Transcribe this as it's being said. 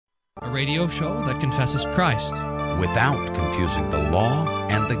a radio show that confesses Christ without confusing the law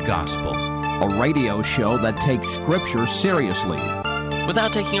and the gospel. A radio show that takes Scripture seriously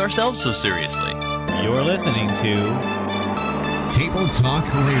without taking ourselves so seriously. You're listening to Table Talk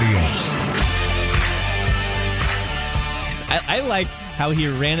Radio. I like how he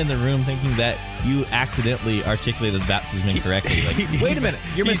ran in the room thinking that you accidentally articulated baptism incorrectly. Like, wait a minute,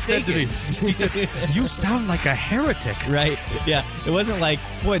 you're mistaken. He said, you sound like a heretic. Right, yeah. It wasn't like,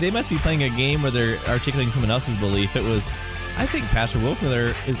 boy, they must be playing a game where they're articulating someone else's belief. It was, I think Pastor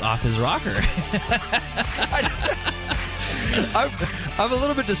Wolfmiller is off his rocker. I'm a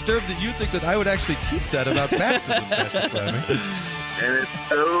little bit disturbed that you think that I would actually teach that about baptism, Pastor Fleming. And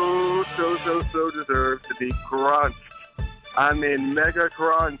it's so deserved to be crunched. I mean, mega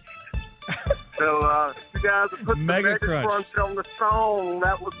crunch. So, you guys would put Mega the mega crunch on the song.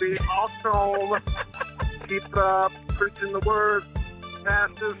 That would be awesome. Keep preaching the word,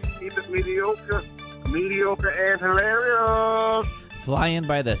 pastors. Keep it mediocre and hilarious. Flying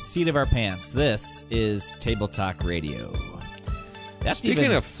by the seat of our pants. This is Table Talk Radio.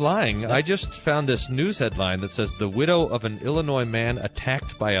 Speaking of flying, I just found this news headline that says the widow of an Illinois man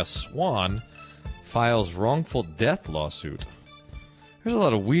attacked by a swan files wrongful death lawsuit. There's a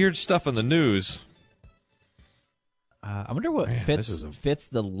lot of weird stuff in the news. I wonder what fits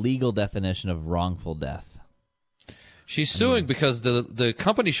the legal definition of wrongful death. She's suing because the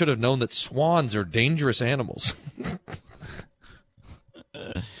company should have known that swans are dangerous animals.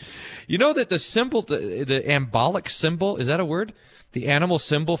 You know that the symbol, the ambolic symbol, is that a word? The animal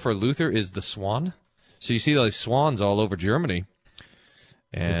symbol for Luther is the swan. So you see those swans all over Germany.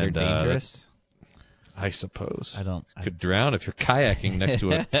 And they're dangerous? I suppose. I could drown if you're kayaking next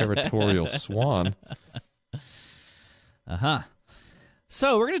to a territorial swan.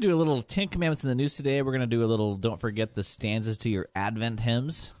 So we're going to do a little 10 Commandments in the news today. We're going to do a little don't forget the stanzas to your Advent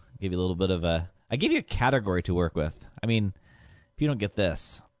hymns. Give you a little bit of I gave you a category to work with. I mean, if you don't get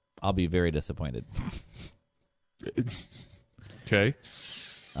this, I'll be very disappointed. Okay.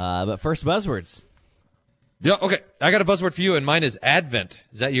 But first, buzzwords. Yeah, okay. I got a buzzword for you, and mine is Advent.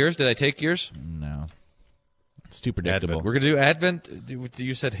 Is that yours? Did I take yours? No. It's too predictable. Advent. We're going to do Advent.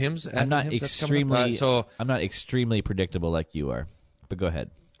 You said hymns? I'm not hymns I'm not extremely predictable like you are. But go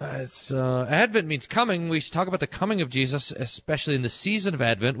ahead. Advent means coming. We talk about the coming of Jesus, especially in the season of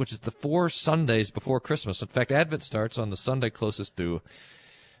Advent, which is the 4 Sundays before Christmas. In fact, Advent starts on the Sunday closest to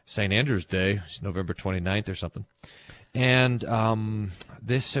St. Andrew's Day. It's November 29th or something. And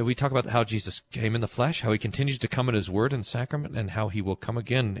we talk about how Jesus came in the flesh, how he continues to come in his word and sacrament, and how he will come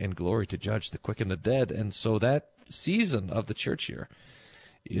again in glory to judge the quick and the dead. And so that season of the church year,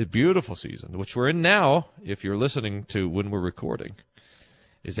 a beautiful season, which we're in now, if you're listening to when we're recording,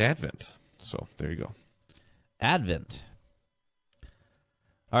 is Advent. So there you go. Advent.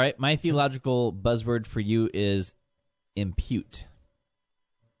 All right, my theological buzzword for you is impute.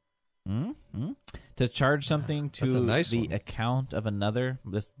 To charge something to the account of another,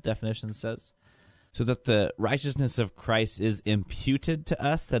 this definition says, so that the righteousness of Christ is imputed to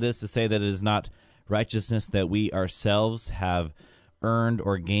us. That is to say that it is not righteousness that we ourselves have earned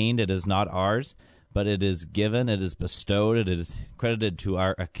or gained. It is not ours, but it is given, it is bestowed, it is credited to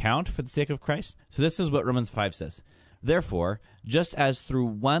our account for the sake of Christ. So this is what Romans 5 says. Therefore, just as through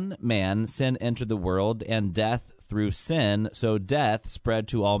one man sin entered the world, and death through sin, so death spread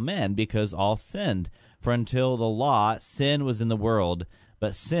to all men because all sinned. For until the law, sin was in the world,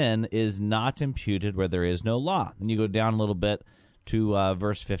 but sin is not imputed where there is no law. And you go down a little bit to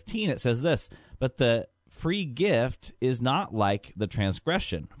verse 15. It says this, but the free gift is not like the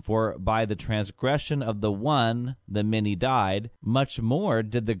transgression. For by the transgression of the one, the many died. Much more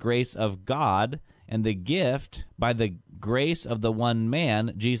did the grace of God and the gift by the grace of the one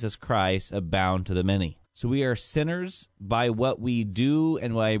man, Jesus Christ, abound to the many. So we are sinners by what we do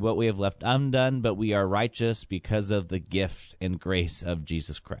and by what we have left undone, but we are righteous because of the gift and grace of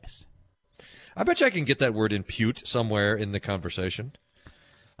Jesus Christ. I bet you I can get that word impute somewhere in the conversation.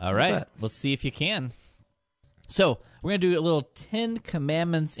 All right, let's see if you can. So we're going to do a little 10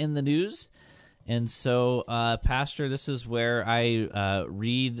 Commandments in the news. And so, Pastor, this is where I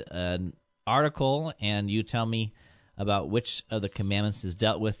read an article, and you tell me about which of the commandments is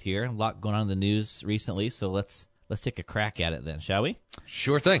dealt with here. A lot going on in the news recently, so let's take a crack at it then, shall we?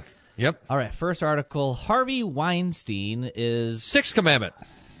 Sure thing. Yep. All right, first article, Harvey Weinstein is... 6th commandment.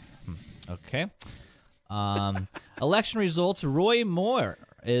 Okay. Election results, Roy Moore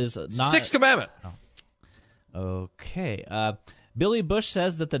is not... 6th commandment. Oh. Okay. Billy Bush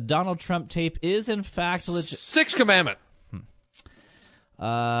says that the Donald Trump tape is in fact... 6th commandment.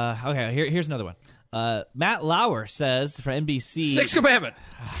 Okay, here's another one. Matt Lauer says for NBC... 6th commandment.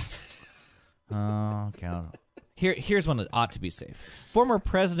 Okay. Here's one that ought to be safe. Former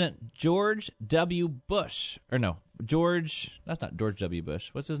President George W. Bush. Or no, that's not George W. Bush.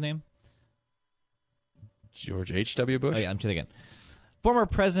 What's his name? George H.W. Bush? Oh, yeah, I'm trying again. Former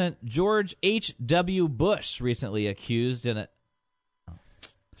President George H.W. Bush recently accused in a...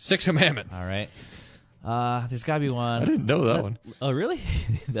 Sixth Commandment. All right. There's got to be one. I didn't know that one. Oh, really?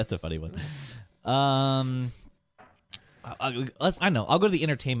 That's a funny one. I know. I'll go to the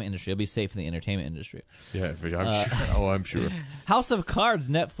entertainment industry. I'll be safe in the entertainment industry. Yeah, I'm sure. House of Cards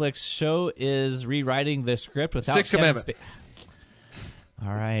Netflix show is rewriting the script without Sixth Commandment.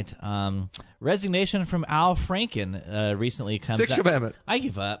 All right. Resignation from Al Franken recently comes Sixth Commandment. I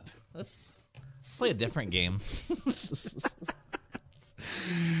give up. Let's play a different game.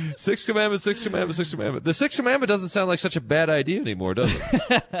 Sixth Commandment, Sixth Commandment, Sixth Commandment. The Sixth Commandment doesn't sound like such a bad idea anymore, does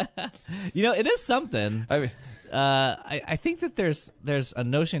it? It is something. I mean, I think that there's a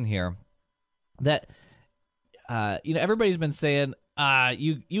notion here that everybody's been saying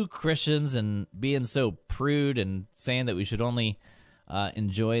you Christians and being so prude and saying that we should only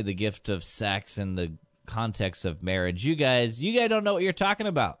enjoy the gift of sex in the context of marriage. You guys don't know what you're talking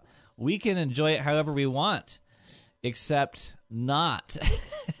about. We can enjoy it however we want, except not.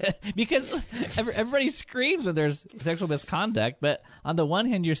 Because everybody screams when there's sexual misconduct, but on the one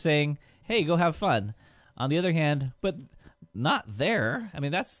hand you're saying, hey, go have fun. On the other hand, but not there. I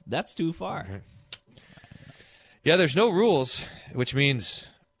mean, that's too far. Yeah, there's no rules, which means,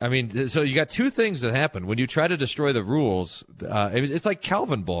 so you got two things that happen. When you try to destroy the rules, it's like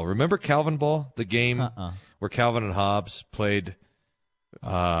Calvin Ball. Remember Calvin Ball, the game where Calvin and Hobbes played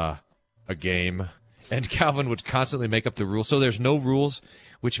a game, and Calvin would constantly make up the rules. So there's no rules,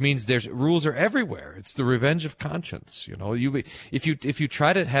 which means rules are everywhere. It's the revenge of conscience. If you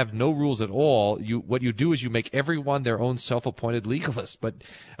try to have no rules at all, what you do is you make everyone their own self-appointed legalist. But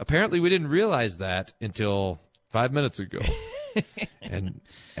apparently we didn't realize that until 5 minutes ago. and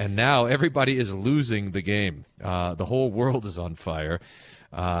now everybody is losing the game. The whole world is on fire.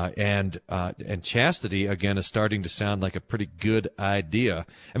 And chastity again is starting to sound like a pretty good idea.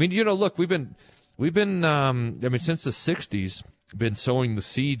 Look, we've been since the 60s, been sowing the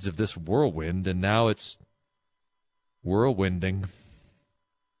seeds of this whirlwind, and now it's whirlwinding.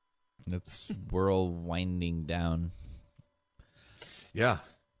 It's whirlwinding down. Yeah.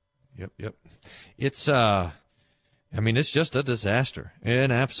 Yep. It's it's just a disaster,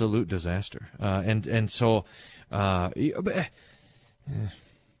 an absolute disaster. So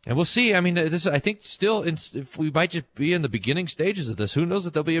and we'll see. I think still, if we might just be in the beginning stages of this. Who knows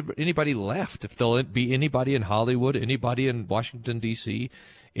if there'll be anybody left? If there'll be anybody in Hollywood, anybody in Washington, D.C.,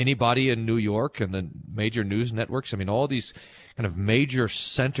 anybody in New York and the major news networks. All these kind of major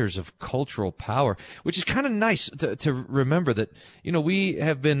centers of cultural power, which is kind of nice to remember that, we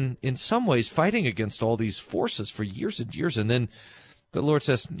have been in some ways fighting against all these forces for years and years. And then the Lord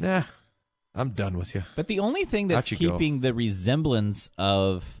says, nah, I'm done with you. But the only thing that's keeping the resemblance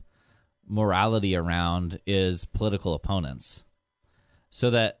of morality around is political opponents. So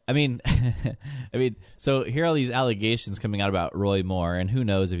that, so here are all these allegations coming out about Roy Moore, and who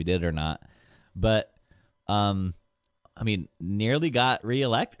knows if he did or not. But, nearly got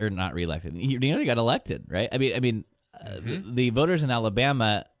reelected, or not reelected. He nearly got elected, right? The voters in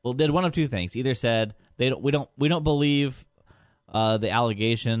Alabama did one of two things. Either said we don't believe the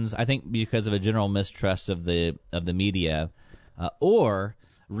allegations, I think because of a general mistrust of the media, or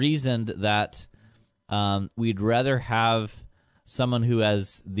reasoned that we'd rather have someone who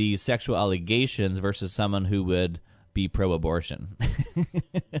has the sexual allegations versus someone who would be pro-abortion.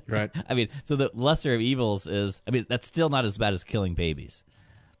 Right. So the lesser of evils is, that's still not as bad as killing babies.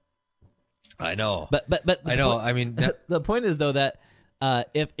 I know. But I know. The point is though that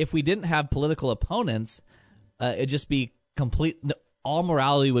if we didn't have political opponents, it'd just be all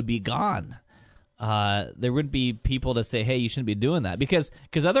morality would be gone. There wouldn't be people to say, hey, you shouldn't be doing that, because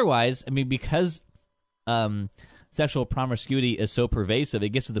otherwise, because sexual promiscuity is so pervasive, it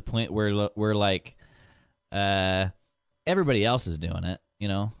gets to the point where we're like, everybody else is doing it. If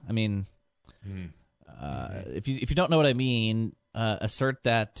you don't know what I mean, assert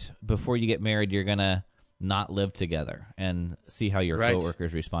that before you get married, you're gonna not live together, and see how your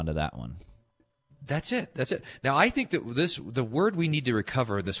coworkers respond to that one. That's it. Now, I think that the word we need to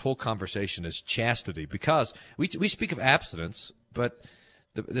recover in this whole conversation is chastity, because we speak of abstinence, but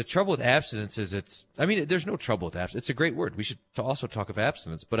the trouble with abstinence is there's no trouble with abstinence. It's a great word. We should also talk of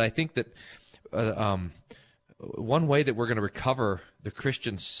abstinence, but I think that one way that we're going to recover the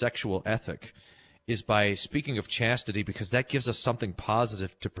Christian sexual ethic is by speaking of chastity, because that gives us something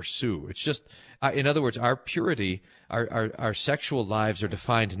positive to pursue. It's just, in other words, our purity, our sexual lives are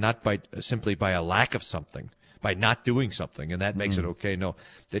defined not by simply by a lack of something, by not doing something, and that makes it okay. No,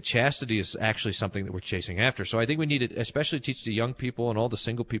 that chastity is actually something that we're chasing after. So I think we need to especially teach the young people and all the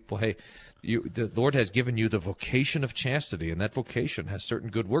single people, hey, the Lord has given you the vocation of chastity, and that vocation has certain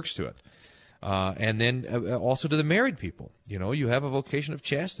good works to it. And then also to the married people, you have a vocation of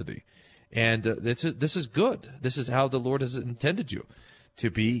chastity. And this is good. This is how the Lord has intended you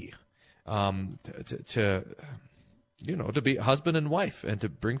to be, to be husband and wife, and to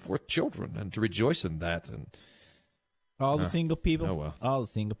bring forth children, and to rejoice in that. And all the single people. Oh well. All the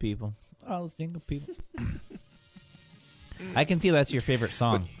single people. All the single people. I can see that's your favorite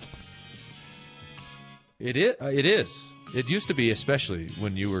song. It is. It is. It used to be, especially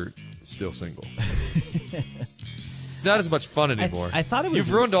when you were still single. It's not as much fun anymore. I thought it was.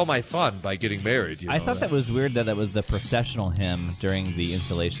 You've ruined all my fun by getting married. I thought that was weird that was the processional hymn during the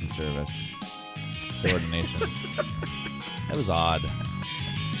installation service, the ordination. That was odd.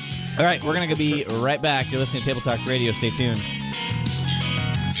 All right, we're going to be right back. You're listening to Table Talk Radio. Stay tuned.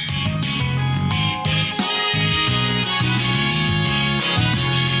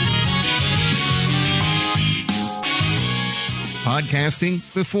 Podcasting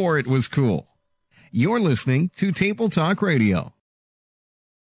before it was cool. You're listening to Table Talk Radio.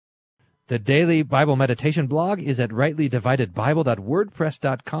 The daily Bible meditation blog is at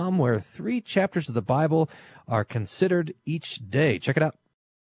rightlydividedbible.wordpress.com, where 3 chapters of the Bible are considered each day. Check it out.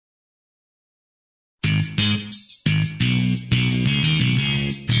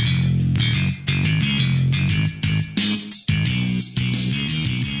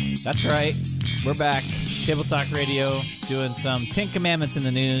 That's right. We're back. Table Talk Radio, doing some 10 Commandments in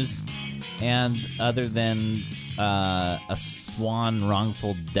the news. And other than a swan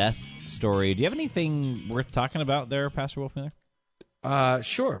wrongful death story, do you have anything worth talking about there, Pastor Wolfmuller?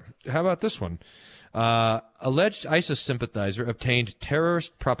 Sure. How about this one? Alleged ISIS sympathizer obtained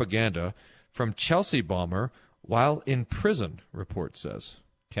terrorist propaganda from Chelsea bomber while in prison, report says.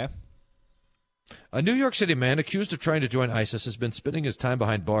 Okay. A New York City man accused of trying to join ISIS has been spending his time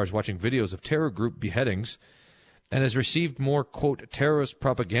behind bars watching videos of terror group beheadings and has received more, quote, terrorist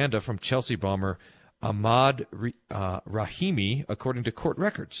propaganda from Chelsea bomber Ahmad Rahimi, according to court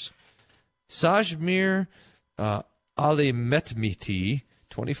records. Sajmir Ali-Metmiti,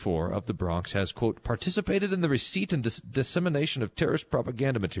 24, of the Bronx, has, quote, participated in the receipt and dissemination of terrorist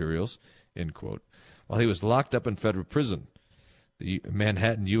propaganda materials, end quote, while he was locked up in federal prison, the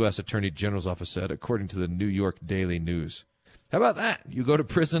Manhattan U.S. Attorney General's office said, according to the New York Daily News. How about that? You go to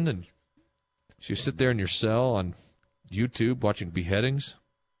prison and you sit there in your cell on YouTube watching beheadings?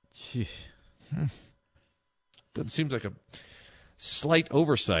 That seems like a slight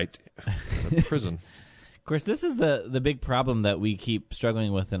oversight in prison. Of course, this is the big problem that we keep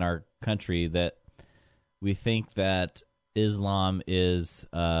struggling with in our country, that we think that Islam is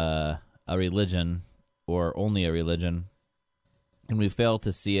a religion, or only a religion, and we fail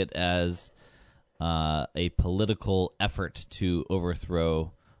to see it as a political effort to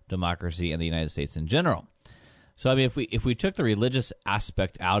overthrow democracy and the United States in general. So, I mean, if we took the religious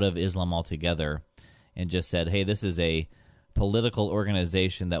aspect out of Islam altogether and just said, hey, this is a political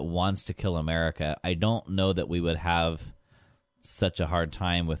organization that wants to kill America, I don't know that we would have such a hard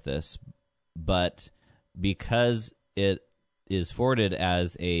time with this. But because it is forwarded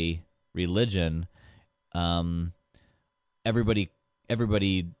as a religion, everybody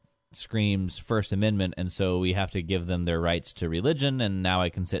screams First Amendment, and so we have to give them their rights to religion, and now I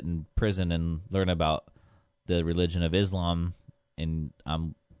can sit in prison and learn about the religion of Islam, and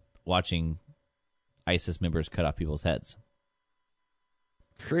I'm watching ISIS members cut off people's heads.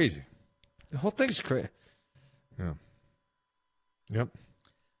 Crazy. The whole thing's crazy. Yeah. Yep.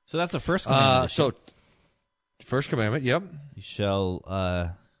 So that's the first commandment. First commandment, yep. You shall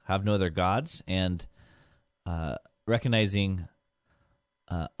have no other gods, and recognizing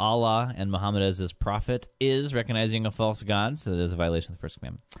Allah and Muhammad as his prophet is recognizing a false god, so that is a violation of the first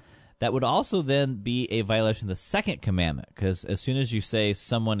commandment. That would also then be a violation of the second commandment, because as soon as you say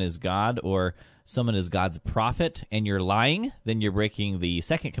someone is God or someone is God's prophet and you're lying, then you're breaking the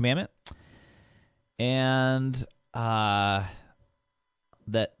second commandment. And that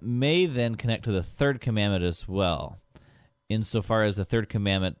may then connect to the third commandment as well, insofar as the third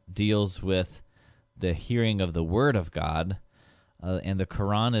commandment deals with the hearing of the word of God, and the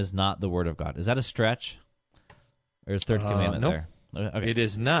Quran is not the word of God. Is that a stretch? Or is third commandment nope. there? Okay. It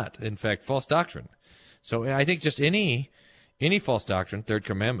is not, in fact, false doctrine. So I think just any false doctrine, third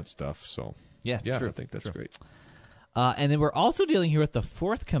commandment stuff. So yeah, true, I think that's true. great. And then we're also dealing here with the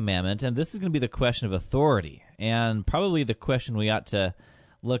fourth commandment, and this is going to be the question of authority, and probably the question we ought to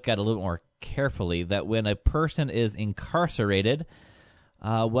look at a little more carefully, that when a person is incarcerated,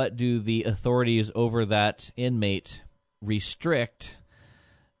 what do the authorities over that inmate restrict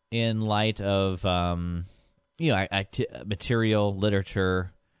in light of material,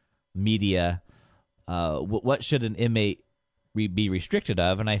 literature, media? What should an inmate be restricted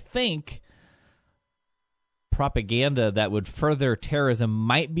of? And I think propaganda that would further terrorism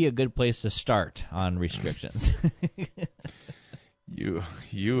might be a good place to start on restrictions.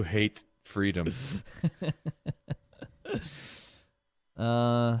 You hate freedom.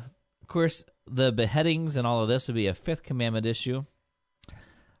 Of course, the beheadings and all of this would be a fifth commandment issue.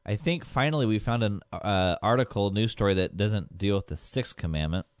 I think finally we found an news story that doesn't deal with the sixth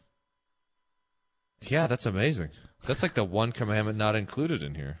commandment. Yeah, that's amazing. That's like the one commandment not included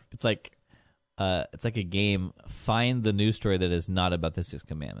in here. It's like a game. Find the news story that is not about the sixth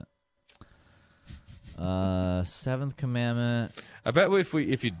commandment. Seventh commandment. I bet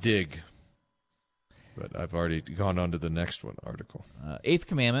if you dig, but I've already gone on to the next one article. Eighth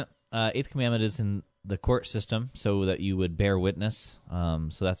commandment. Eighth commandment is in the court system, so that you would bear witness. So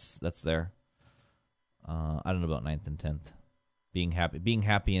that's there. I don't know about 9th and 10th. Being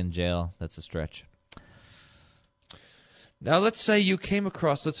happy in jail. That's a stretch. Now, let's say you came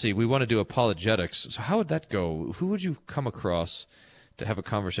across, we want to do apologetics. So how would that go? Who would you come across to have a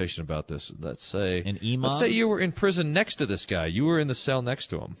conversation about this? Let's say an imam? Let's say you were in prison next to this guy. You were in the cell next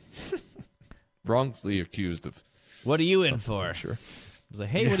to him. Wrongfully accused of... What are you in for? Sure. I was like,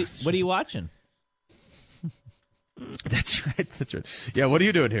 hey, what are you watching? That's right. Yeah, what are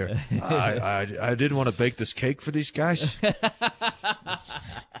you doing here? I didn't want to bake this cake for these guys.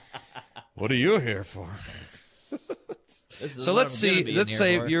 What are you here for? So let's say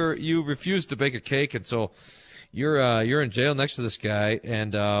you refuse to bake a cake, and so you're in jail next to this guy.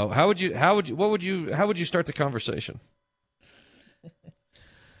 And how would you start the conversation?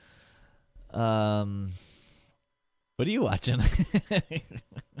 What are you watching? Okay.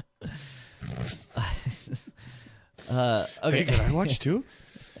 Hey, can I watch too?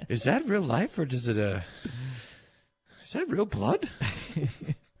 Is that real life, or is that real blood?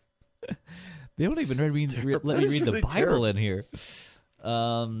 They don't even let me read the Bible terrible. In here.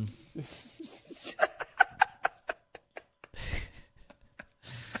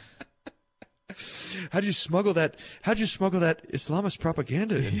 How'd you smuggle that Islamist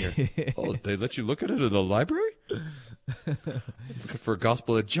propaganda in here? Oh, they let you look at it in the library? Looking for a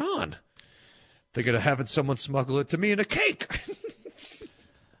Gospel of John. They're going to have someone smuggle it to me in a cake.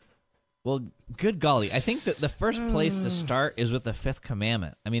 Well, good golly. I think that the first place to start is with the fifth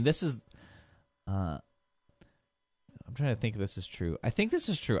commandment. I mean, this is... I'm trying to think if this is true. I think this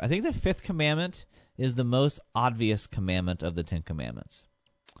is true. I think the fifth commandment is the most obvious commandment of the 10 commandments.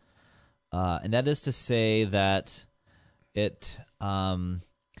 And that is to say that it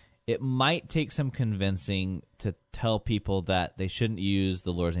might take some convincing to tell people that they shouldn't use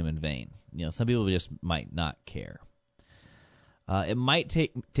the Lord's name in vain. You know, some people just might not care. It might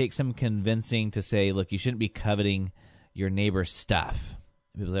take some convincing to say, look, you shouldn't be coveting your neighbor's stuff.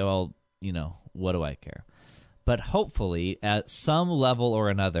 People say, well, you know, what do I care? But hopefully, at some level or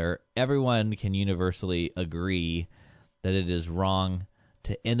another, everyone can universally agree that it is wrong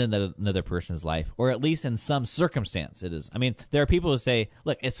to end another person's life, or at least in some circumstance it is. I mean, there are people who say,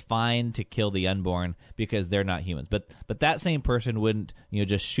 look, it's fine to kill the unborn because they're not humans. But that same person wouldn't,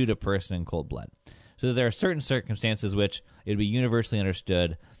 just shoot a person in cold blood. So there are certain circumstances which it would be universally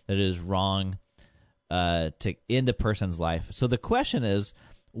understood that it is wrong to end a person's life. So the question is,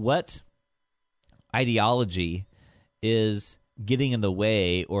 what ideology is getting in the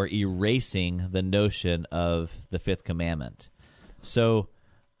way or erasing the notion of the fifth commandment? So,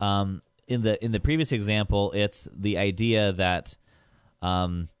 in the previous example, it's the idea that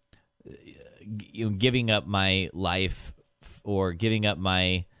giving up my life or giving up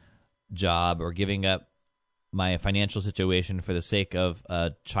my job or giving up my financial situation for the sake of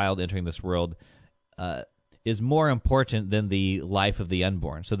a child entering this world is more important than the life of the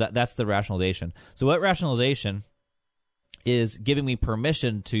unborn. So that's the rationalization. So what rationalization is giving me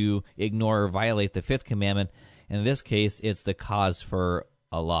permission to ignore or violate the fifth commandment? In this case, it's the cause for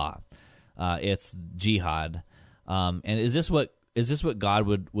Allah. It's jihad. And is this what God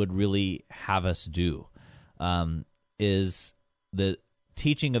would really have us do? Is the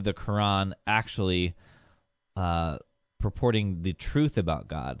teaching of the Quran actually purporting the truth about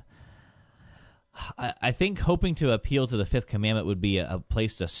God? I think hoping to appeal to the fifth commandment would be a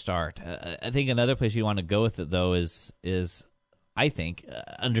place to start. I think another place you want to go with it, though, is I think,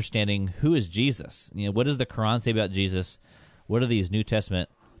 understanding who is Jesus. What does the Quran say about Jesus? What do these New Testament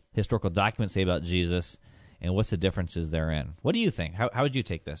historical documents say about Jesus? And what's the differences therein? What do you think? How would you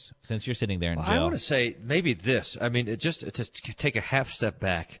take this, since you're sitting there in jail? I want to say maybe this. I mean, just to take a half step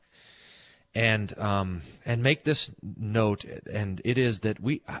back and make this note, and it is that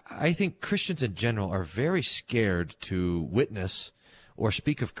I think Christians in general are very scared to witness or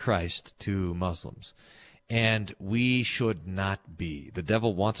speak of Christ to Muslims. And we should not be. The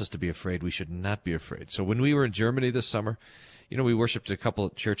devil wants us to be afraid. We should not be afraid. So when we were in Germany this summer, we worshiped at a couple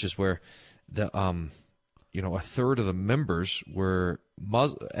of churches where a third of the members were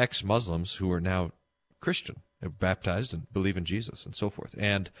ex-Muslims who are now Christian. They were baptized and believe in Jesus and so forth.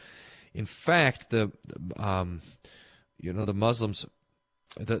 And in fact, the Muslims,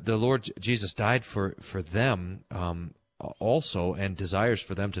 the Lord Jesus died for them also, and desires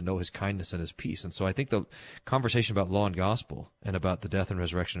for them to know his kindness and his peace. And so I think the conversation about law and gospel and about the death and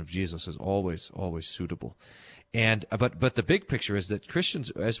resurrection of Jesus is always suitable. And but the big picture is that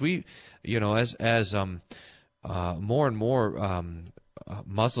Christians, as we, as more and more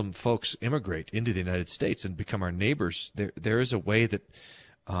Muslim folks immigrate into the United States and become our neighbors, there is a way that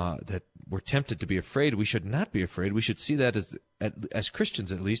we're tempted to be afraid. We should not be afraid. We should see that as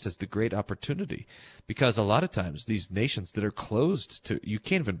Christians, at least, as the great opportunity, because a lot of times these nations that are closed to, you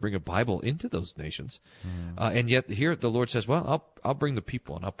can't even bring a Bible into those nations, and yet here the Lord says, "Well, I'll bring the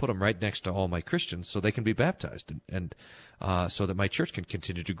people and I'll put them right next to all my Christians, so they can be baptized, and so that my church can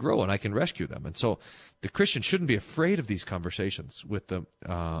continue to grow and I can rescue them." And so the Christian shouldn't be afraid of these conversations with the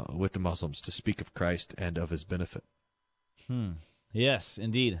Muslims to speak of Christ and of his benefit. Yes,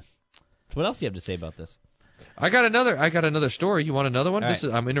 indeed. What else do you have to say about this? I got another story. You want another one? All right.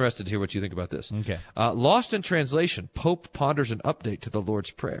 I'm interested to hear what you think about this. Okay. Lost in translation, Pope ponders an update to the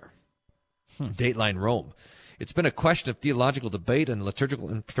Lord's Prayer. Dateline Rome. It's been a question of theological debate and liturgical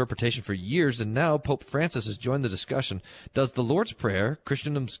interpretation for years, and now Pope Francis has joined the discussion. Does the Lord's Prayer,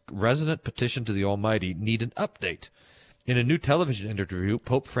 Christendom's resident petition to the Almighty, need an update? In a new television interview,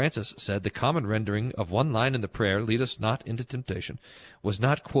 Pope Francis said the common rendering of one line in the prayer, "Lead us not into temptation," was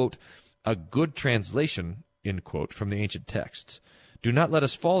not, quote, a good translation, end quote, from the ancient texts. "Do not let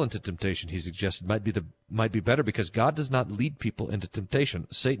us fall into temptation," he suggested, might be better, because God does not lead people into temptation.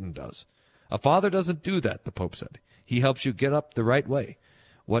 Satan does. A father doesn't do that, the Pope said. He helps you get up the right way.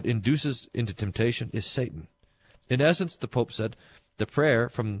 What induces into temptation is Satan. In essence, the Pope said, the prayer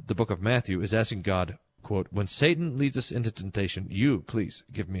from the book of Matthew is asking God, quote, "When Satan leads us into temptation, you, please,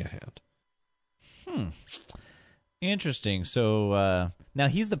 give me a hand." Interesting. So now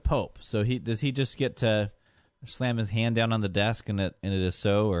he's the Pope. So does he just get to slam his hand down on the desk and it is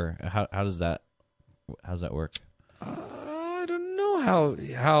so, or how does that work? I don't know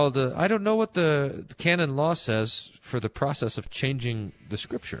I don't know what the canon law says for the process of changing the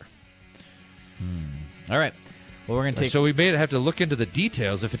Scripture. All right. Well, we're going to take. So we may have to look into the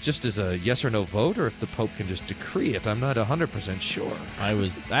details, if it just is a yes or no vote, or if the Pope can just decree it. I'm not 100% sure. I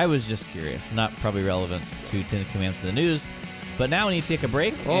was just curious. Not probably relevant to Ten Commandments of the News. But now we need to take a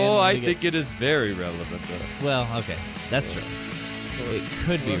break. Oh, I think it is very relevant, though. Well, okay. That's true. It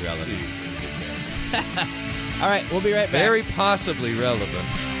could be relevant. All right, we'll be right back. Very possibly relevant.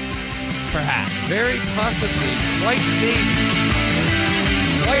 Perhaps. Very possibly. White maybe.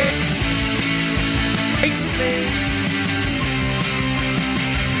 White maybe.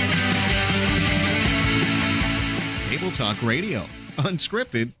 Table Talk Radio.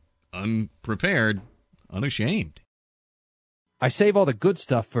 Unscripted, unprepared, unashamed. I save all the good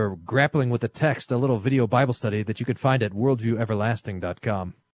stuff for grappling with the text, a little video Bible study that you can find at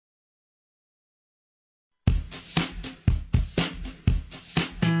worldvieweverlasting.com.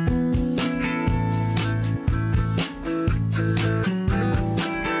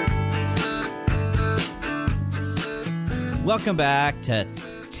 Welcome back to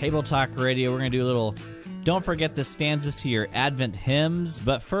Table Talk Radio. We're going to do a little Don't Forget the Stanzas to Your Advent Hymns.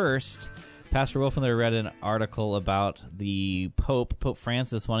 But first, Pastor Wolfmuller read an article about the Pope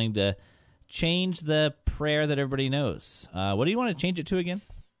Francis, wanting to change the prayer that everybody knows. What do you want to change it to again?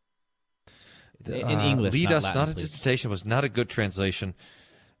 In English, lead us Latin, not into temptation was not a good translation.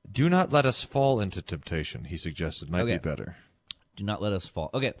 Do not let us fall into temptation, he suggested. Might be better. Do not let us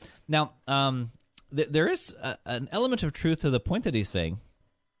fall. Okay. Now, there is an element of truth to the point that he's saying,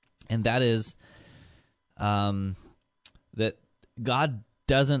 and that is that God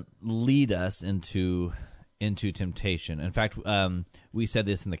doesn't lead us into temptation. In fact, we said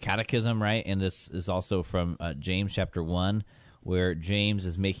this in the Catechism, right? And this is also from James chapter 1, where James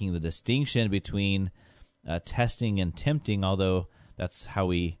is making the distinction between testing and tempting, although that's how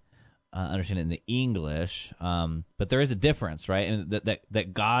we understand it in the English, but there is a difference, right? And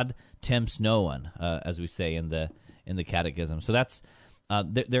that God tempts no one, as we say in the Catechism. So that's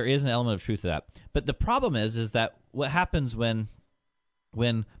there is an element of truth to that. But the problem is that what happens when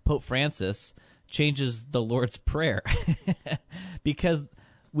Pope Francis changes the Lord's Prayer, because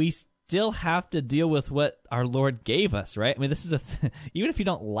we still have to deal with what our Lord gave us, right? I mean, this is even if you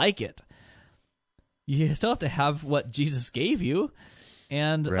don't like it, you still have to have what Jesus gave you.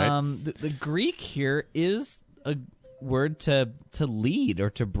 And right. The Greek here is a word to lead or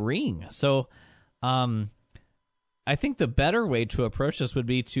to bring. So I think the better way to approach this would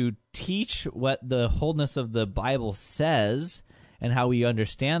be to teach what the wholeness of the Bible says and how we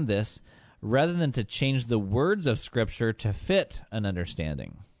understand this, rather than to change the words of Scripture to fit an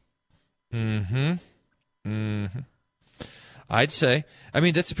understanding. I'd say. I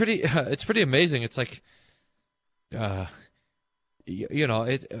mean, that's pretty. It's pretty amazing. It's like, you know,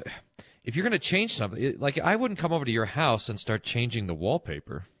 if you're going to change something, like I wouldn't come over to your house and start changing the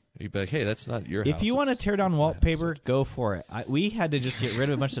wallpaper. You'd be like, hey, that's not your house. If you want to tear down wallpaper, go for it. We had to just get rid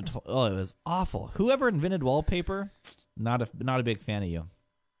of a bunch of. It was awful. Whoever invented wallpaper, not a big fan of you.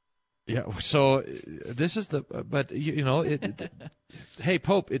 Yeah. So this is but you know, hey,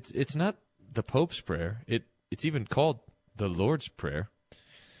 Pope, it's not the Pope's prayer. It's even called the Lord's Prayer.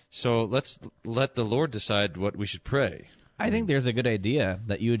 So let's let the Lord decide what we should pray. I think there's a good idea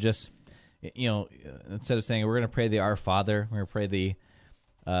that you would just, you know, instead of saying we're going to pray the Our Father, we're going to pray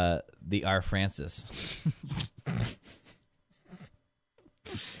the Our Francis.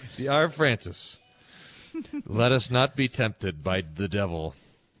 The Our Francis. Let us not be tempted by the devil,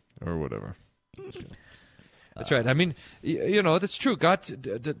 or whatever. That's right. I mean, you know, that's true. God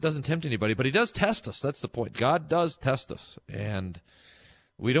doesn't tempt anybody, but he does test us. That's the point. God does test us. And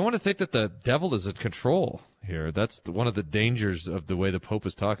we don't want to think that the devil is in control here. That's one of the dangers of the way the Pope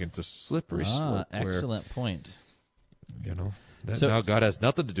is talking. It's a slippery slope. Excellent point. You know, now God has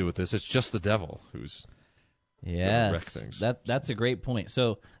nothing to do with this. It's just the devil who's wreck things. That's a great point.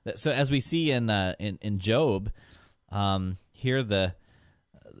 So as we see in Job, here the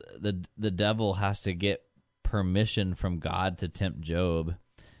devil has to get permission from God to tempt Job,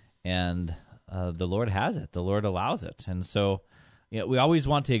 and the Lord has it. The Lord allows it, and so we always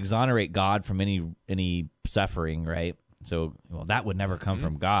want to exonerate God from any suffering, right? So that would never come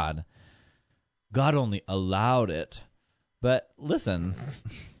from God. God only allowed it. But listen,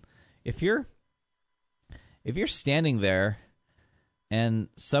 if you're standing there and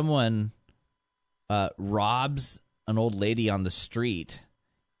someone robs an old lady on the street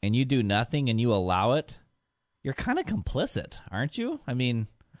and you do nothing and you allow it, you're kind of complicit, aren't you? I mean,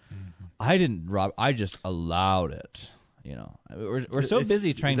 I didn't rob, I just allowed it. You know, we're so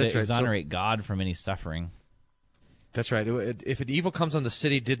busy trying to exonerate God from any suffering. That's right. If an evil comes on the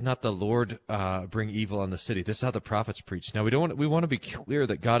city, did not the Lord bring evil on the city? This is how the prophets preach. Now, we want to be clear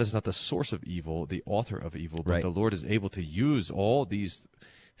that God is not the source of evil, the author of evil, but the Lord is able to use all these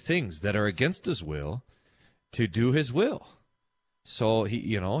things that are against his will to do his will. So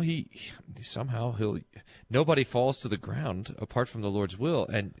he somehow nobody falls to the ground apart from the Lord's will.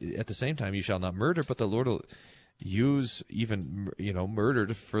 And at the same time, you shall not murder, but the Lord will use even murder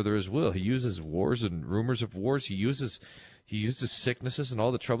to further his will. He uses wars and rumors of wars. He uses sicknesses and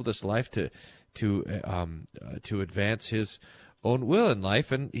all the trouble of this life to advance his own will in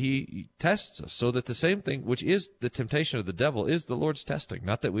life, and he tests us. So that the same thing, which is the temptation of the devil, is the Lord's testing.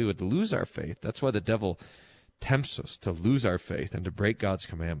 Not that we would lose our faith. That's why the devil tempts us to lose our faith and to break God's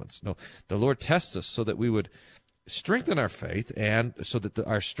commandments. No, the Lord tests us so that we would strengthen our faith, and so that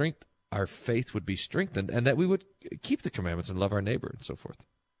our faith would be strengthened, and that we would keep the commandments and love our neighbor and so forth.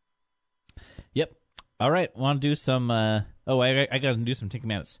 Yep. All right. Want to do some? I got to do some Ten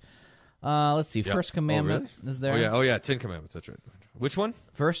Commandments. Let's see. Yep. First commandment is there? Oh yeah. 10 Commandments. That's right. Which one?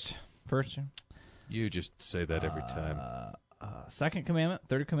 First. You just say that every time. Second commandment.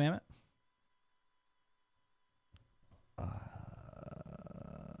 Third commandment.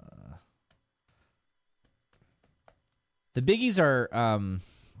 The biggies are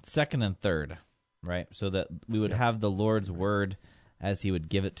second and third, right? So that we would have the Lord's word as he would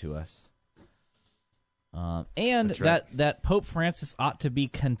give it to us. And that Pope Francis ought to be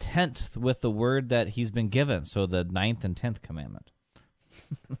content with the word that he's been given. So the 9th and 10th commandment.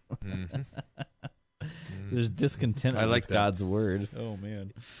 There's discontentment with God's word. Oh,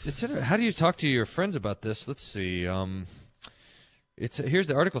 man. How do you talk to your friends about this? Let's see. Here's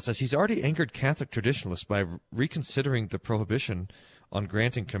the article says he's already angered Catholic traditionalists by reconsidering the prohibition on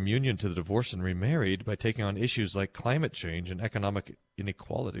granting communion to the divorced and remarried by taking on issues like climate change and economic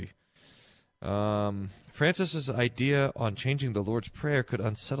inequality. Francis's idea on changing the Lord's Prayer could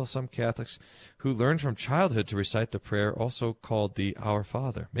unsettle some Catholics who learned from childhood to recite the prayer, also called the Our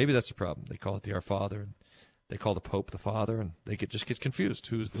Father. Maybe that's the problem. They call it the Our Father, and they call the Pope the Father, and they just get confused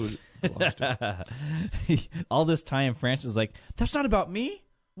who it belongs to. All this time, Francis is like, that's not about me?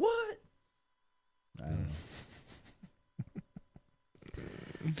 What? I don't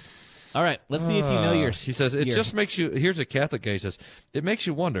know. All right, let's see if you know your... He says, it just makes you... Here's a Catholic guy. He says, it makes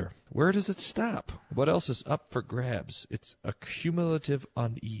you wonder, where does it stop? What else is up for grabs? It's a cumulative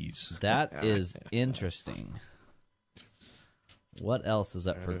unease. That is interesting. What else is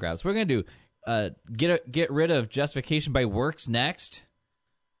up for grabs? We're going to do get rid of justification by works next.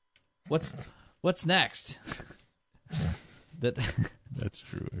 What's next? That's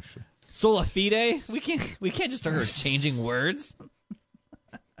true, actually. Sola fide? We can't just start changing words.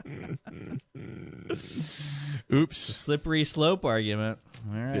 Oops. Slippery slope argument.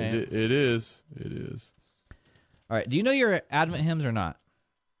 All right. It is. All right. Do you know your Advent hymns or not?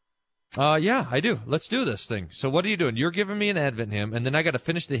 Yeah, I do. Let's do this thing. So what are you doing? You're giving me an Advent hymn, and then I got to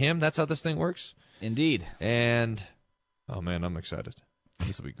finish the hymn. That's how this thing works? Indeed. And, oh, man, I'm excited.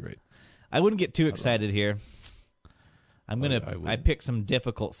 This will be great. I wouldn't get too excited here. I picked some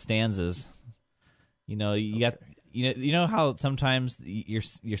difficult stanzas. You know, you know how sometimes you're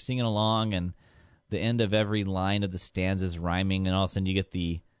singing along and the end of every line of the stanza is rhyming, and all of a sudden you get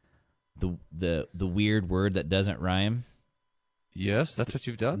the weird word that doesn't rhyme. Yes, that's what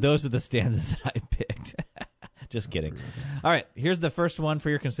you've done. Those are the stanzas that I picked. Just kidding. All right, here's the first one for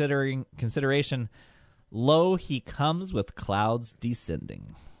your consideration. Lo, he comes with clouds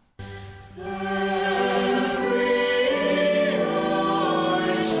descending.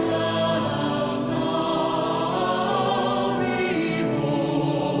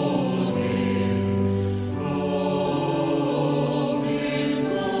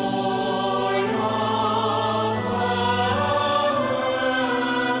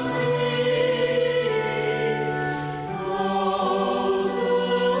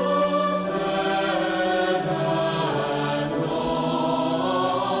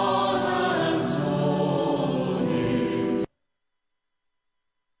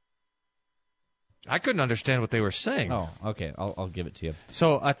 I couldn't understand what they were saying. Oh, okay. I'll give it to you.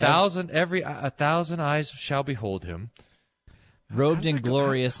 So a thousand eyes shall behold him, robed in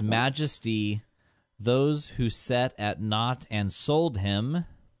glorious majesty. Those who set at naught and sold him.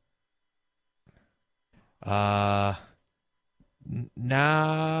 Now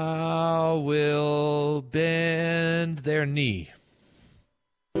will bend their knee.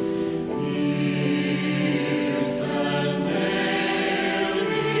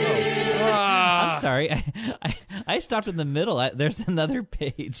 Sorry, I stopped in the middle. There's another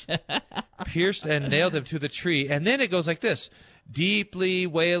page. Pierced and nailed him to the tree. And then it goes like this. Deeply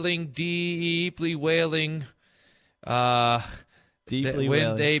wailing. Deeply when wailing.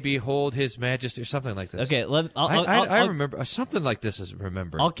 They behold his majesty, or something like this. Okay, I remember something like this is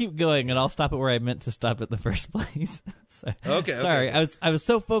remembered. I'll keep going, and I'll stop it where I meant to stop at the first place. Sorry, okay. I was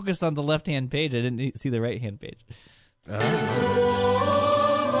so focused on the left-hand page, I didn't see the right-hand page.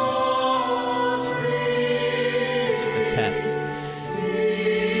 Test.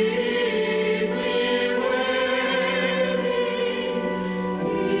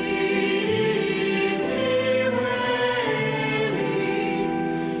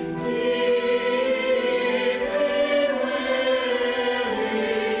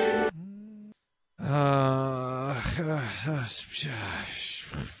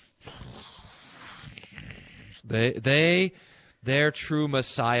 Their true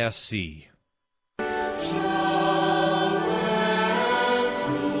Messiah see.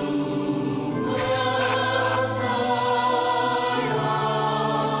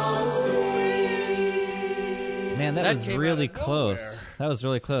 Man, that was really close. That was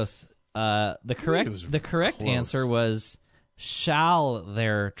really close. The correct answer was, shall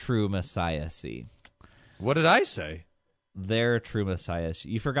their true Messiah see. What did I say? Their true Messiah.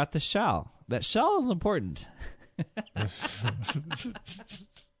 You forgot the shall. That shall is important.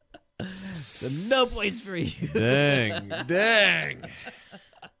 So no points for you. Dang.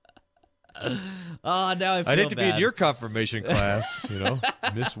 Oh, now I feel I'd hate to bad. be in your confirmation class,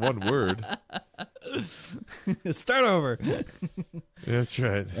 miss one word. Start over. That's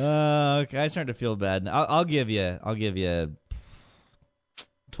right. Okay, I'm starting to feel bad. I'll give you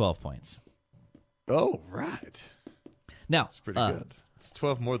 12 points. Oh, right. Now, that's pretty good. It's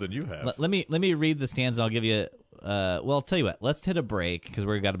 12 more than you have. Let me read the stanza. I'll give you. I'll tell you what. Let's hit a break because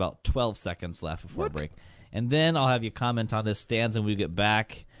we've got about 12 seconds left before a break, and then I'll have you comment on this stanza when we get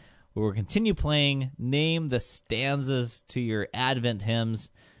back. We'll continue playing Name the Stanzas to your Advent hymns,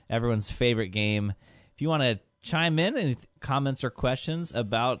 everyone's favorite game. If you want to chime in any comments or questions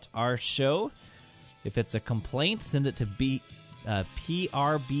about our show, if it's a complaint, send it to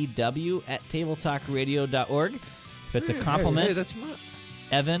prbw@tabletalkradio.org. If it's a compliment, that's my...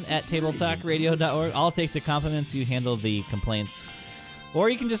 Evan@tabletalkradio.org. I'll take the compliments. You handle the complaints. Or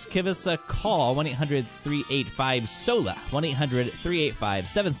you can just give us a call, 1-800-385-SOLA.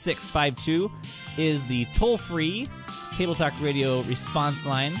 1-800-385-7652 is the toll-free Table Talk Radio response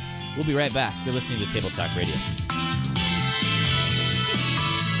line. We'll be right back. You're listening to Table Talk Radio.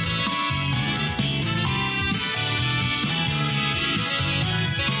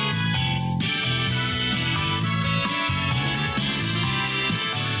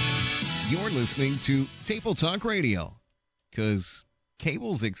 You're listening to Table Talk Radio, because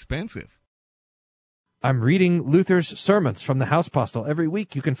cable's expensive. I'm reading Luther's sermons from the House Postil every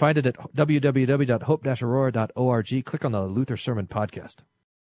week. You can find it at www.hope-aurora.org. Click on the Luther Sermon Podcast.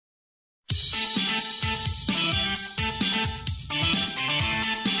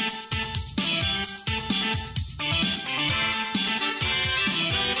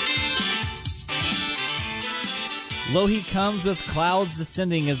 Lo, he comes with clouds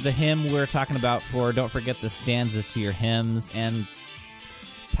descending is the hymn we're talking about for Don't Forget the Stanzas to Your Hymns. And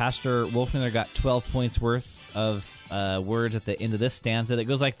Pastor Wolfman got 12 points worth of words at the end of this stanza that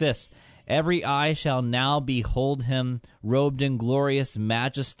goes like this. Every eye shall now behold him, robed in glorious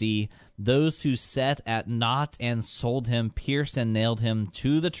majesty. Those who set at naught and sold him, pierced and nailed him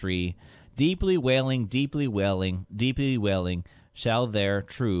to the tree. Deeply wailing, deeply wailing, deeply wailing, shall their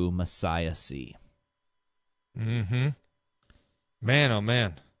true Messiah see. Mm-hmm. Man, oh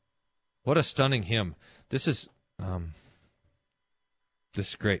man. What a stunning hymn. This is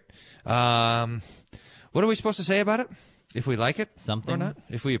great. What are we supposed to say about it? If we like it? Something. Or not?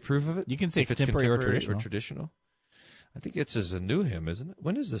 If we approve of it? You can say if contemporary, it's or traditional. I think it's as a new hymn, isn't it?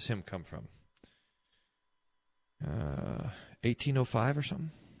 When does this hymn come from? 1805 or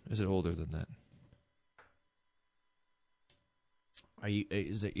something? Is it older than that? Are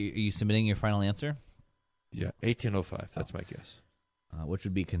you submitting your final answer? Yeah, 1805. That's my guess. Which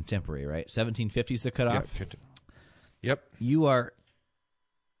would be contemporary, right? 1750 is the cutoff? Yeah, yep. You are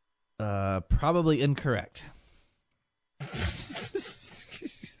probably incorrect.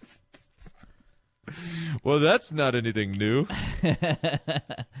 Well, that's not anything new.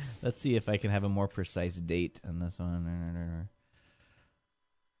 Let's see if I can have a more precise date on this one.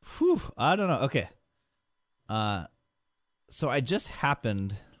 Whew, I don't know. Okay. So I just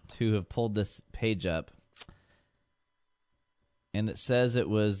happened to have pulled this page up, and it says it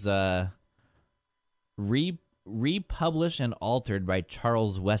was republished and altered by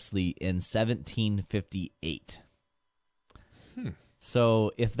Charles Wesley in 1758.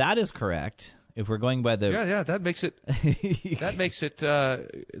 So if that is correct, if we're going by the that makes it that makes it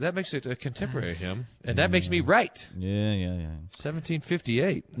a contemporary hymn, and that makes me right. Yeah.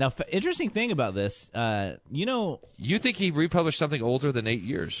 1758. Now, interesting thing about this, you think he republished something older than 8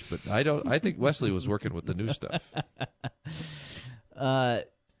 years, but I don't. I think Wesley was working with the new stuff.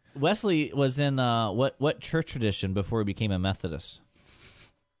 Wesley was in what church tradition before he became a Methodist?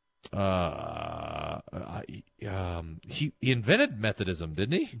 He invented Methodism,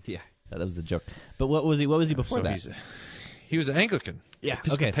 didn't he? Yeah, that was a joke. But what was he? What was he before that? He was Anglican. Yeah,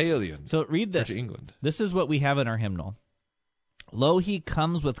 Episcopalian. Okay. So read this. Church of England. This is what we have in our hymnal. Lo, he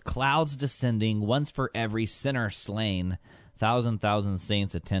comes with clouds descending, once for every sinner slain. Thousand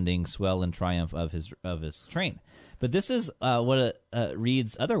saints attending, swell in triumph of his train. But this is what it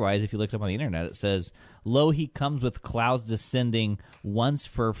reads otherwise. If you looked up on the internet, it says, "Lo, he comes with clouds descending, once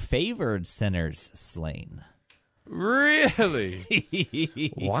for favored sinners slain." Really?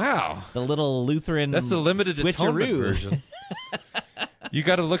 Wow. The little Lutheran. That's the limited atonement switcheroo. version. You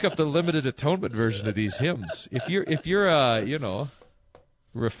got to look up the limited atonement version of these hymns. If you're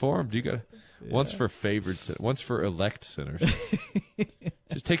Reformed, you got once for favored sinners, once for elect sinners.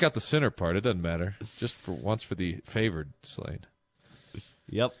 Just take out the sinner part; it doesn't matter. Just for once for the favored slain.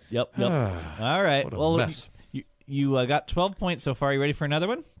 Yep. All right. What a mess. You got 12 points so far. You ready for another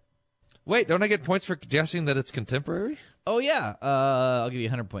one? Wait, don't I get points for guessing that it's contemporary? Oh yeah. I'll give you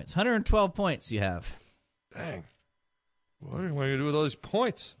 100 points. 112 points you have. Dang. What am I going to do with all these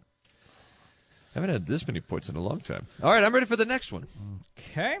points? I haven't had this many points in a long time. All right, I'm ready for the next one.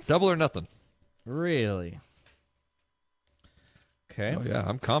 Okay. Double or nothing. Really? Okay. Oh, yeah,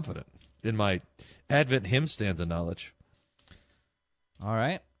 I'm confident in my Advent hymn stanza knowledge. All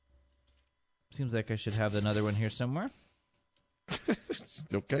right. Seems like I should have another one here somewhere.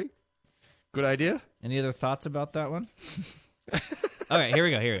 Okay. Good idea. Any other thoughts about that one? All right, here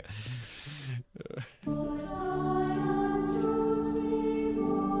we go.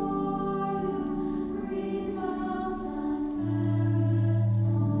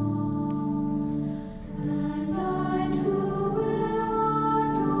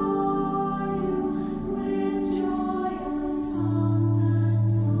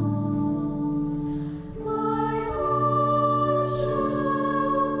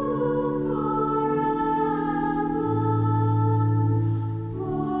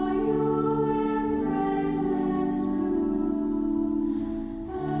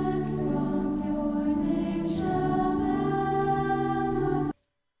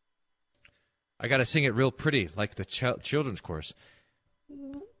 I got to sing it real pretty, like the children's chorus.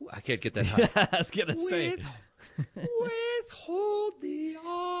 I can't get that high. I was going to say. Withhold the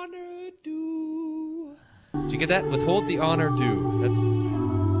honor due. Did you get that? Withhold the honor due. That's.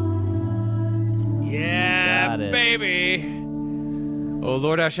 Yeah, baby. Oh,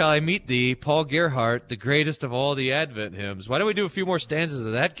 Lord, how shall I meet thee? Paul Gerhardt, the greatest of all the Advent hymns. Why don't we do a few more stanzas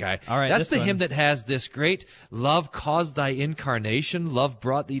of that guy? All right, that's the one. hymn that has this great love caused thy incarnation. Love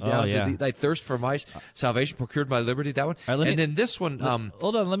brought thee down to thee. Thy thirst for my salvation procured my liberty. That one. Right, and then this one.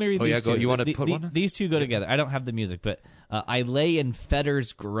 Hold on, let me read these two. You want to put one? These two go together. I don't have the music, but I lay in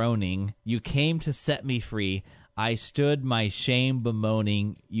fetters groaning. You came to set me free. I stood my shame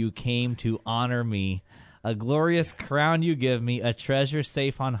bemoaning. You came to honor me. A glorious crown you give me, a treasure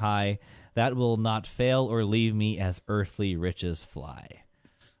safe on high, that will not fail or leave me as earthly riches fly.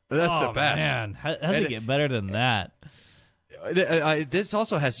 That's the best. Man, how does it get better than that? This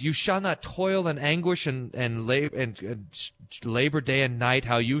also has, you shall not toil and anguish and labor day and night,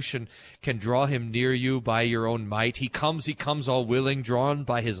 how you can draw him near you by your own might. He comes all willing, drawn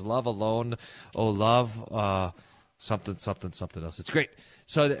by his love alone. Oh, love, something else. It's great.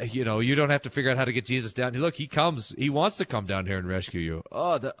 So, you don't have to figure out how to get Jesus down. Look, he comes. He wants to come down here and rescue you.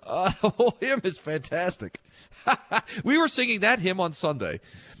 Oh, the whole hymn is fantastic. We were singing that hymn on Sunday.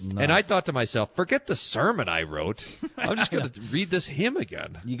 Nice. And I thought to myself, forget the sermon I wrote. I'm just going to read this hymn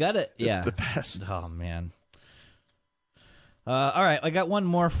again. You got it. Yeah. It's the best. Oh, man. All right, I got one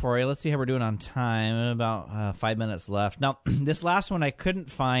more for you. Let's see how we're doing on time. About 5 minutes left. Now, this last one I couldn't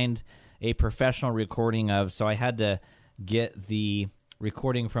find a professional recording of, so I had to get the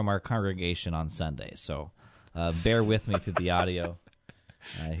recording from our congregation on Sunday. So bear with me through the audio.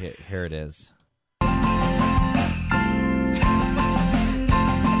 Here it is. Here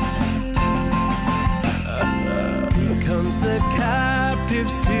comes the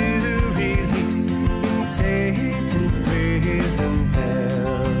captives to release in Satan's prison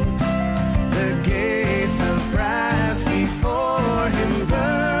hell. The gates of brass before him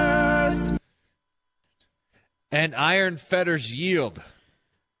burst, and iron fetters yield.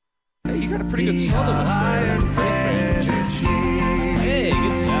 Hey, you got a pretty good soloist there. Hey,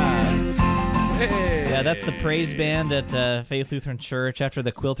 good job. Hey. Yeah, that's the praise band at Faith Lutheran Church. After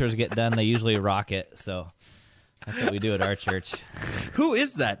the quilters get done, they usually rock it. So that's what we do at our church. Who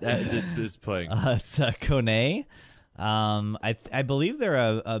is that is playing? It's Kone. I believe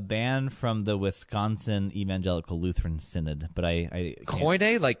they're a band from the Wisconsin Evangelical Lutheran Synod, but I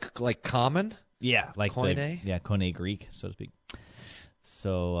Koine, like common. Yeah, like Koine. Koine Greek, so to speak.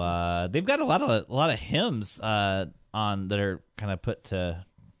 So they've got a lot of hymns on that are kind of put to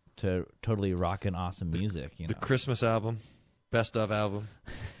totally rockin' awesome music. The Christmas album, best of album,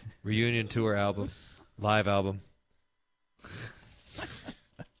 reunion tour album, live album.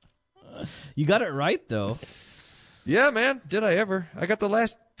 You got it right though. Yeah, man. Did I ever? I got the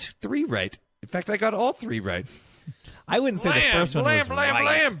last 3 right. In fact, I got all 3 right. I wouldn't say the first one was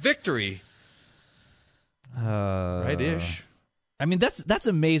right. Victory. Right-ish. I mean, that's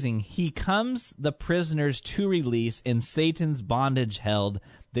amazing. He comes the prisoners to release, in Satan's bondage held.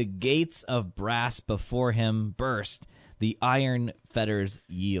 The gates of brass before him burst. The iron fetters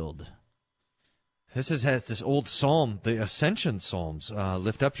yield. This has this old psalm, the Ascension Psalms.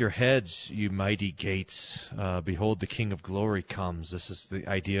 Lift up your heads, you mighty gates. Behold, the King of Glory comes. This is the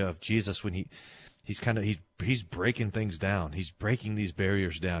idea of Jesus when he's breaking things down. He's breaking these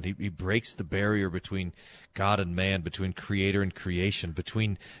barriers down. He breaks the barrier between God and man, between creator and creation,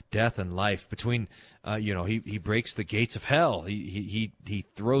 between death and life, between he breaks the gates of hell. He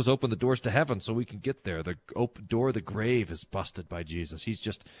throws open the doors to heaven so we can get there. The open door of the grave is busted by Jesus.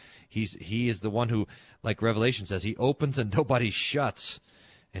 He is the one who, like Revelation says, he opens and nobody shuts.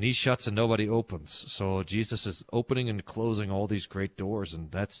 And he shuts and nobody opens. So Jesus is opening and closing all these great doors,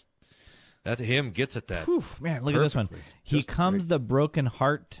 and that hymn gets at that. Whew, man, look at this one. He comes the broken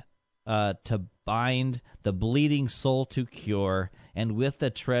heart to bind, the bleeding soul to cure, and with the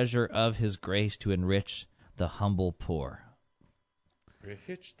treasure of his grace to enrich the humble poor.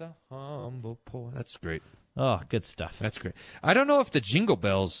 Enrich the humble poor. That's great. Oh, good stuff. That's great. I don't know if the jingle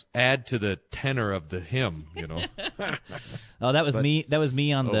bells add to the tenor of the hymn, Oh, that was me. That was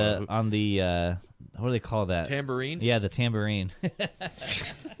me on the what do they call that? Tambourine? Yeah, the tambourine.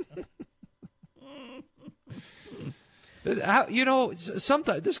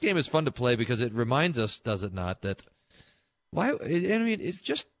 Sometimes this game is fun to play because it reminds us, does it not, that it's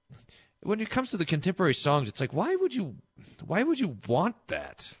just when it comes to the contemporary songs, it's like why would you want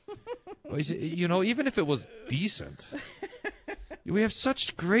that? Even if it was decent, we have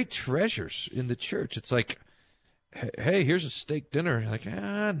such great treasures in the church. It's like hey, here's a steak dinner. Like,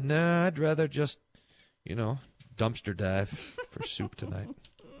 nah, I'd rather just, dumpster dive for soup tonight.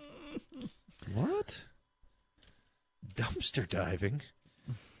 What? Dumpster diving?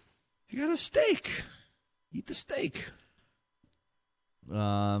 You got a steak. Eat the steak.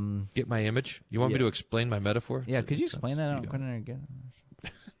 Get my image? You want me to explain my metaphor? Yeah, could you explain that again?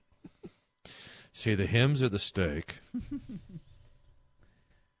 See, the hymns or the steak? You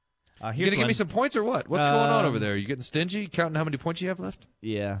Here's gonna give me some points or what? What's going on over there? Are you getting stingy? Counting how many points you have left?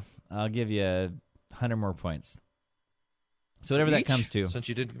 Yeah, I'll give you 100 more points. So whatever that comes to. Since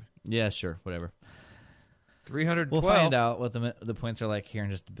you did. Yeah, sure, whatever. 312. We'll find out what the points are like here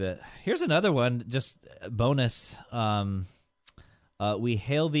in just a bit. Here's another one, just bonus. We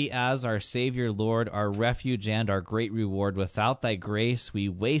hail thee as our Savior, Lord, our refuge and our great reward. Without thy grace we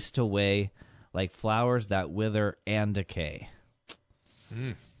waste away like flowers that wither and decay.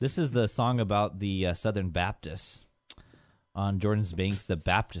 This is the song about the Southern Baptists on Jordan's Banks, the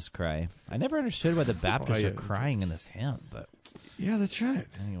Baptist cry. I never understood why the Baptists are crying in this hymn, but yeah, that's right.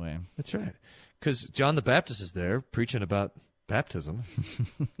 Anyway, that's right. Because John the Baptist is there preaching about baptism.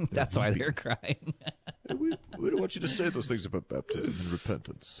 That's why they're crying. we don't want you to say those things about baptism and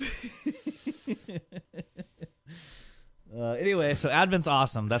repentance. Anyway, so Advent's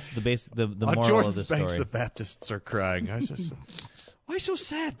awesome. That's the base, the moral Jordan's of the story. Banks, the Baptists are crying. Why so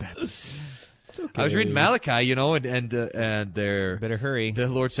sad, Baptists? Okay. I was reading Malachi, and they're better hurry. The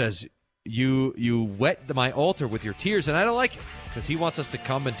Lord says, "You wet my altar with your tears," and I don't like it because He wants us to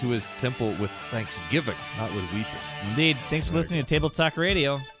come into His temple with thanksgiving, not with weeping. Indeed. Thanks for listening to Table Talk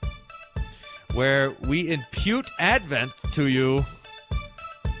Radio, where we impute Advent to you.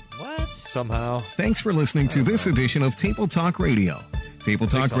 What? Somehow. Thanks for listening to this edition of Table Talk Radio. Table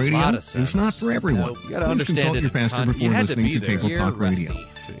Talk Radio is not for everyone. Please consult your pastor before listening to Table Talk Radio.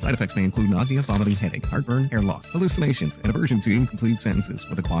 Side effects may include nausea, vomiting, headache, heartburn, hair loss, hallucinations, and aversion to incomplete sentences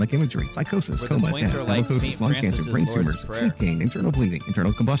with aquatic imagery, psychosis, coma, death, halitosis, lung cancer, brain tumors, sleep gain, internal bleeding,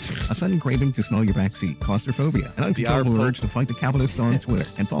 internal combustion, a sudden craving to smell your backseat, claustrophobia, an uncontrollable urge to fight the Calvinists on Twitter,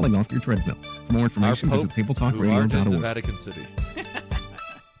 and falling off your treadmill. For more information, visit tabletalkradio.org. Vatican City.